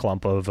data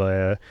clump of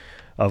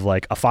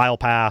like a file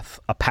path,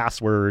 a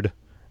password,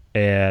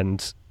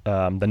 and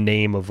the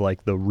name of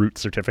like the root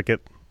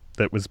certificate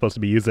that was supposed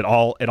to be used. It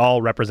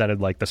all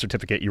represented like the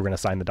certificate you were going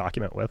to sign the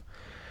document with.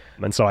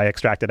 And so I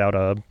extracted out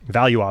a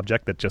value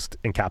object that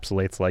just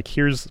encapsulates like,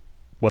 here's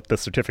what the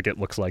certificate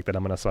looks like that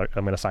I'm going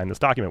to sign this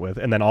document with.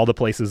 And then all the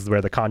places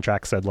where the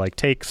contract said like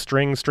take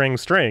string,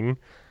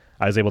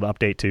 I was able to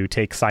update to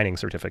take signing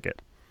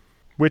certificate,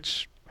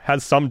 which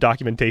has some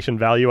documentation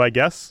value, I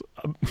guess.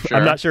 Sure.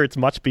 I'm not sure it's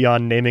much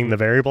beyond naming the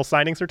variable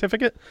signing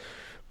certificate,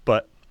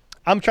 but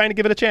I'm trying to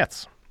give it a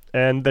chance.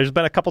 And there's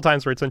been a couple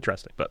times where it's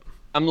interesting, but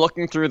I'm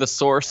looking through the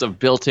source of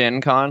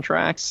built-in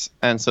contracts,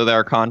 and so there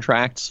are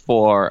contracts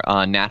for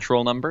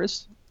natural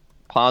numbers,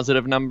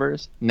 positive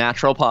numbers,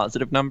 natural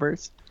positive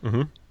numbers.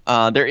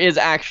 Mm-hmm. There is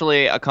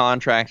actually a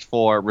contract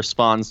for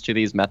response to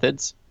these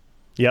methods.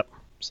 Yep.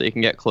 so you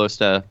can get close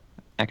to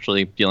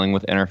actually dealing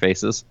with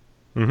interfaces,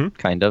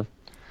 kind of.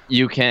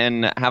 You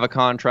can have a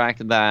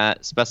contract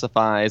that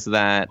specifies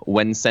that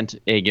when sent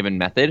a given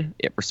method,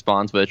 it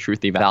responds with a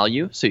truthy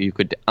value. So you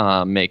could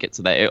make it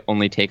so that it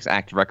only takes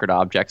active record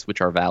objects which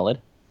are valid.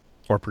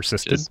 Or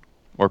persisted.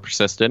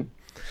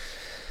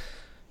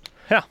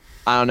 Yeah.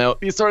 I don't know.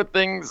 These sort of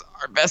things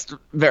are best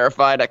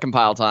verified at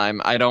compile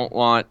time. I don't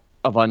want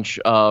a bunch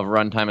of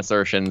runtime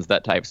assertions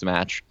that types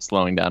match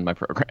slowing down my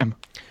program.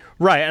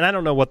 Right, and I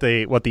don't know what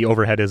the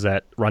overhead is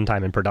at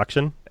runtime in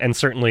production. And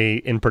certainly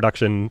in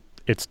production,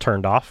 it's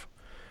turned off.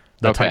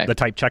 The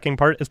type checking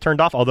part is turned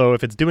off, although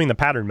if it's doing the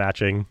pattern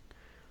matching,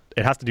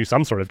 it has to do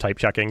some sort of type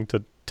checking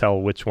to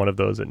tell which one of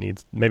those it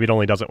needs. Maybe it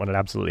only does it when it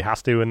absolutely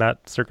has to in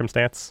that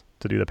circumstance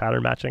to do the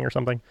pattern matching or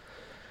something.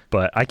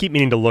 But I keep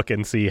meaning to look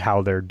and see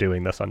how they're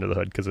doing this under the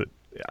hood, because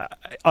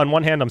on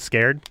one hand, I'm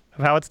scared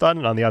of how it's done,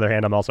 and on the other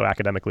hand, I'm also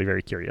academically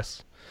very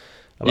curious.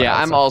 Yeah,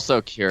 I'm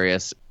also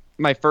curious.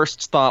 My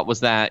first thought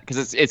was that,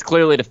 because it's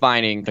clearly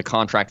defining the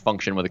contract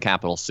function with a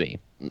capital C.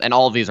 And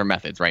all of these are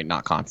methods, right?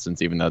 Not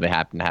constants, even though they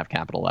happen to have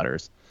capital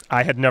letters.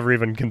 I had never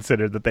even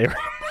considered that they were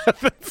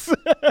methods.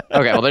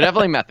 Okay, well, they're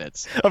definitely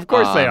methods. Of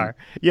course they are.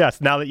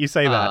 Yes, now that you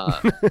say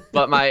that.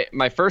 But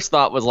my first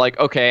thought was like,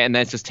 okay, and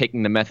then it's just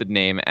taking the method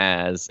name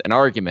as an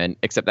argument,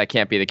 except that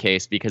can't be the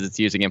case because it's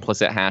using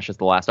implicit hash as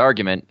the last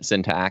argument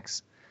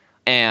syntax.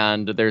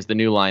 And there's the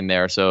new line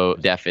there, so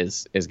def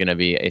is going to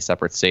be a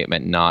separate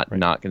statement,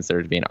 not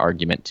considered to be an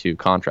argument to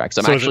contract.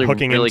 So I'm actually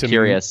really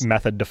curious.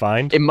 Method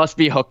defined? It must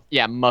be hooked.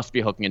 Yeah, it must be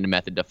hooking into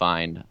method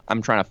defined.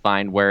 I'm trying to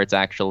find where it's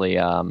actually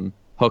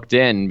hooked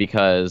in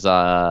because it's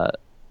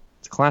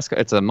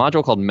a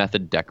module called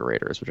method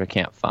decorators, which I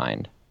can't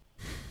find.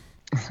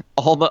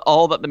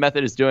 all that the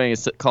method is doing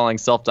is calling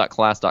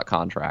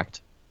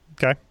self.class.contract.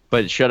 Okay.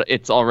 But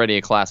it's already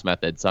a class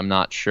method, so I'm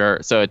not sure.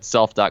 So it's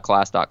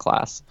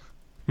self.class.class.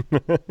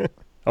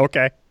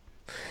 Okay.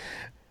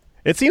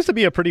 It seems to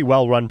be a pretty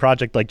well-run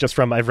project. Like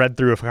I've read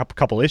through a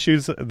couple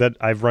issues that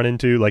I've run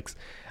into. Like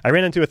I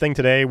ran into a thing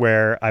today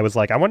where I was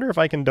like, I wonder if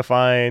I can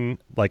define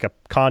like a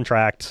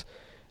contract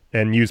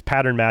and use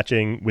pattern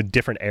matching with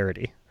different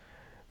arity.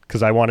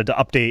 Because I wanted to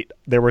update.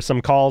 There were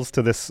some calls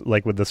to this,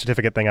 like with the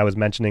certificate thing I was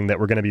mentioning, that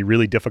were going to be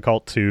really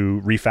difficult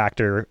to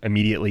refactor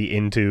immediately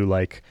into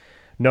like,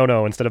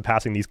 no, instead of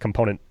passing these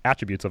component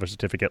attributes of a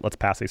certificate, let's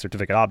pass a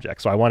certificate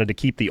object. So I wanted to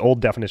keep the old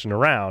definition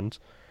around,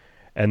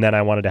 and then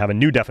I wanted to have a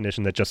new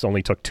definition that just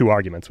only took two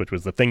arguments, which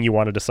was the thing you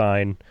wanted to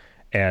sign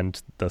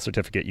and the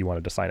certificate you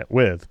wanted to sign it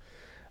with.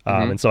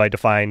 And so I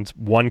defined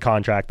one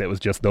contract that was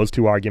just those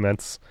two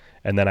arguments,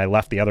 and then I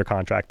left the other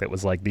contract that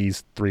was like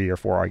these 3 or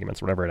 4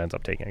 arguments, whatever it ends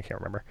up taking, I can't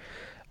remember.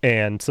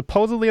 And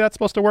supposedly that's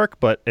supposed to work,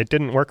 but it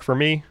didn't work for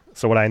me.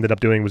 So what I ended up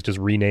doing was just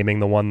renaming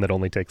the one that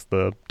only takes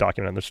the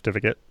document and the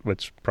certificate,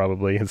 which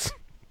probably is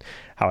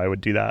how I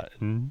would do that.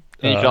 And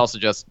you could also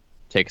just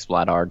take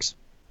splat args.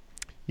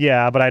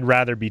 Yeah, but I'd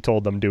rather be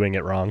told I'm doing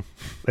it wrong.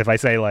 If I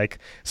say, like,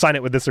 sign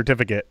it with this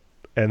certificate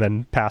and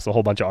then pass a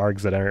whole bunch of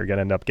args that are going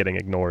to end up getting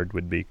ignored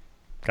would be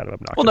kind of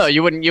obnoxious. Well, no,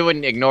 you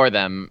wouldn't ignore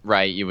them,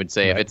 right? You would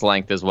say if its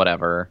length is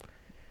whatever,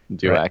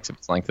 do X. If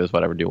its length is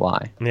whatever, do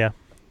Y. Yeah,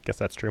 guess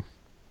that's true.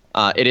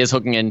 It is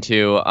hooking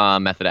into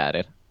method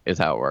added is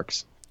how it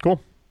works. Cool.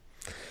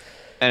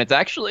 And it's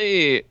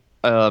actually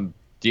a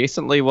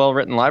decently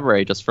well-written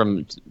library just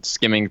from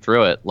skimming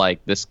through it.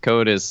 Like, this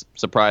code is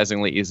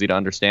surprisingly easy to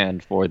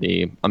understand for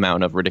the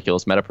amount of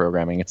ridiculous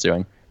metaprogramming it's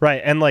doing. Right,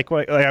 and like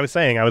I was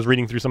saying, I was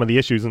reading through some of the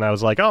issues, and I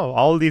was like, oh,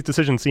 all of these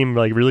decisions seem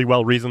like really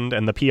well-reasoned,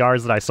 and the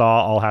PRs that I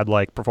saw all had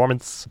like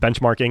performance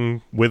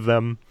benchmarking with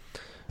them.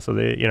 So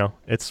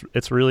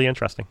it's really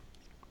interesting.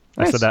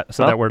 Nice. I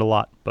said that word a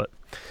lot, but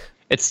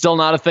it's still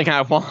not a thing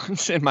I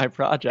want in my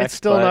project. It's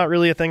still not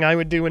really a thing I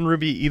would do in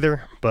Ruby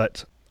either,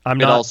 but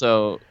it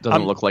also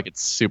doesn't look like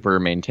it's super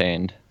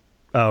maintained.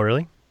 Oh,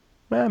 really?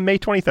 May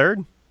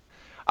 23rd.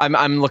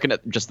 I'm looking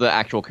at just the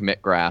actual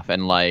commit graph,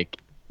 and like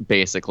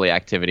basically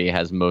activity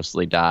has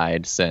mostly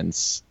died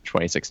since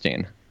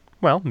 2016.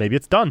 Well, maybe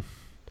it's done.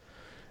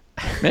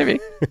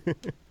 Maybe.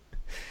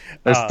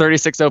 There's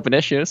 36 open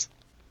issues.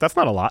 That's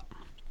not a lot.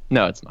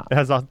 No, it's not. It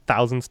has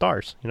 1,000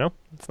 stars.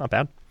 It's not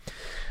bad.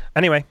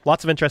 Anyway,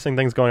 lots of interesting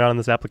things going on in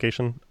this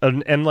application,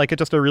 and like it's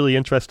just a really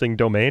interesting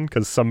domain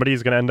because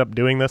somebody's going to end up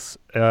doing this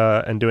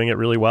and doing it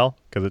really well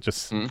because it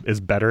just is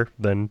better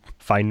than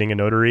finding a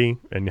notary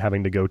and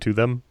having to go to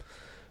them.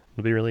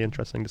 It'll be really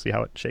interesting to see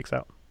how it shakes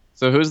out.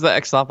 So who's the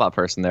XThoughtbot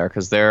person there?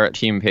 Because their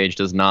team page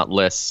does not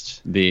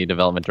list the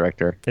development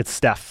director. It's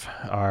Steph,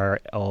 our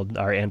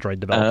Android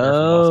developer.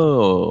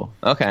 Oh,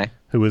 okay.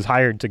 Who was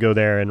hired to go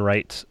there and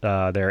write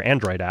their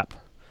Android app,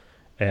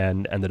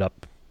 and ended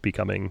up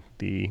becoming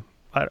the.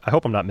 I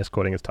hope I'm not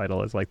misquoting his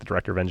title as like the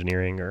director of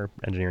engineering or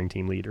engineering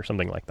team lead or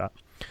something like that.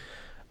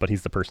 But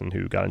he's the person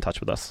who got in touch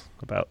with us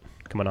about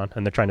coming on,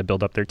 and they're trying to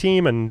build up their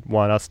team and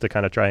want us to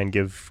kind of try and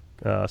give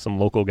some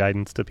local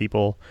guidance to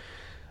people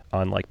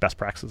on like best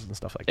practices and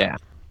stuff like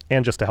that,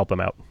 and just to help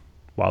them out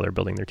while they're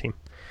building their team.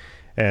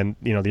 And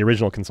the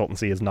original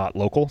consultancy is not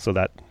local, so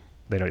that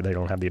they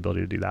don't have the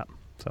ability to do that.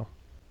 So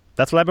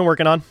that's what I've been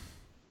working on.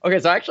 Okay,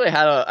 so I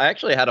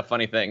actually had a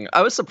funny thing.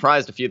 I was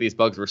surprised a few of these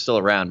bugs were still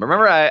around. But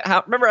remember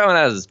when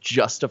I was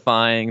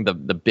justifying the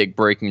big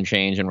breaking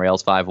change in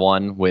Rails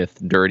 5.1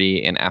 with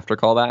dirty and after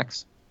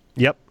callbacks?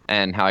 Yep.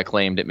 And how I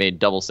claimed it made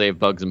double save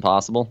bugs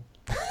impossible?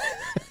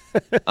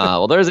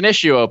 Well, there's an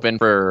issue open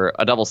for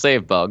a double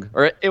save bug,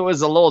 or it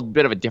was a little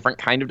bit of a different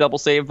kind of double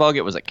save bug.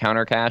 It was a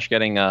counter cache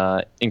getting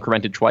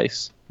incremented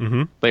twice,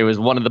 but it was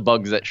one of the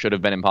bugs that should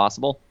have been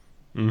impossible.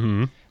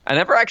 I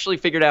never actually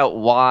figured out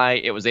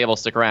why it was able to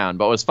stick around.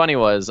 But what was funny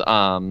was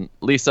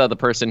Lisa, the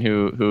person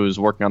who's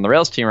working on the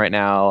Rails team right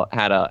now,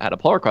 had a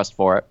pull request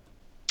for it.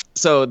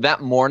 So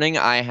that morning,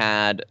 I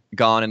had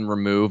gone and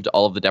removed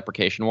all of the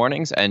deprecation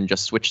warnings and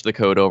just switched the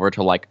code over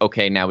to like,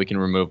 okay, now we can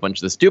remove a bunch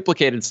of this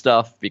duplicated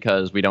stuff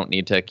because we don't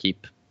need to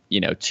keep,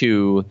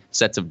 2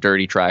 sets of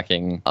dirty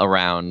tracking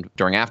around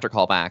during after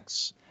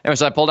callbacks. Anyway,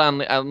 so I pull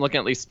down, I'm looking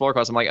at Lisa's pull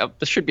request. I'm like, oh,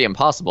 this should be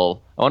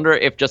impossible. I wonder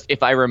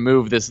if I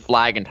remove this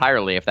flag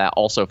entirely, if that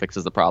also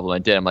fixes the problem. I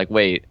did. I'm like,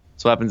 wait,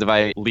 so what happens if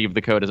I leave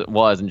the code as it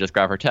was and just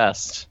grab her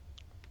test,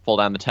 pull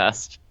down the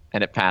test,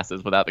 and it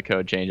passes without the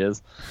code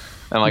changes?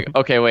 And I'm like,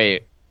 okay,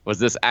 wait, was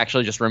this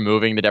actually just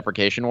removing the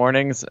deprecation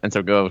warnings? And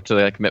so go to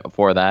the commit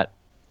before that,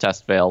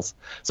 test fails.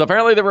 So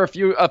apparently there were a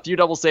few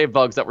double save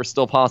bugs that were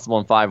still possible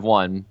in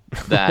 5.1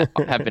 that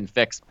have been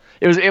fixed.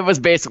 It was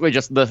basically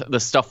just the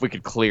stuff we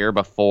could clear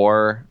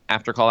before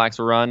after callbacks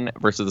were run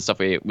versus the stuff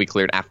we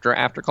cleared after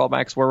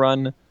callbacks were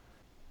run.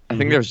 I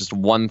think there was just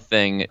one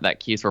thing that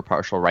keys for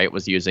partial right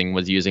was using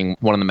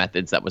one of the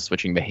methods that was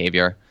switching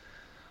behavior.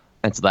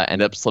 And so that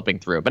ended up slipping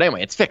through. But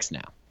anyway, it's fixed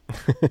now.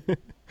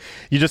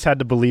 You just had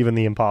to believe in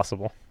the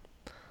impossible.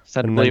 Just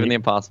had to believe in the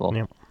impossible.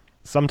 Yeah.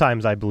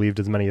 Sometimes I believed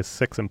as many as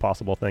 6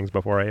 impossible things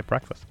before I ate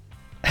breakfast.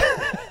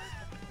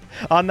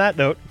 On that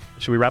note,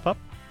 should we wrap up?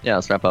 Yeah,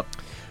 let's wrap up.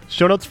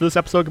 Show notes for this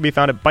episode can be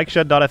found at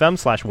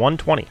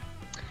bikeshed.fm/120.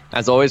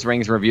 As always,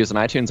 ratings and reviews on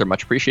iTunes are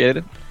much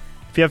appreciated.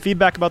 If you have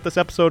feedback about this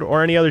episode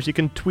or any others, you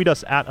can tweet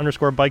us at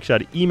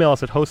 _bikeshed, email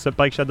us at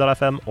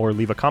hosts@bikeshed.fm, or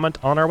leave a comment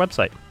on our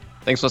website.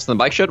 Thanks for listening to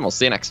Bike Shed, and we'll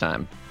see you next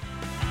time.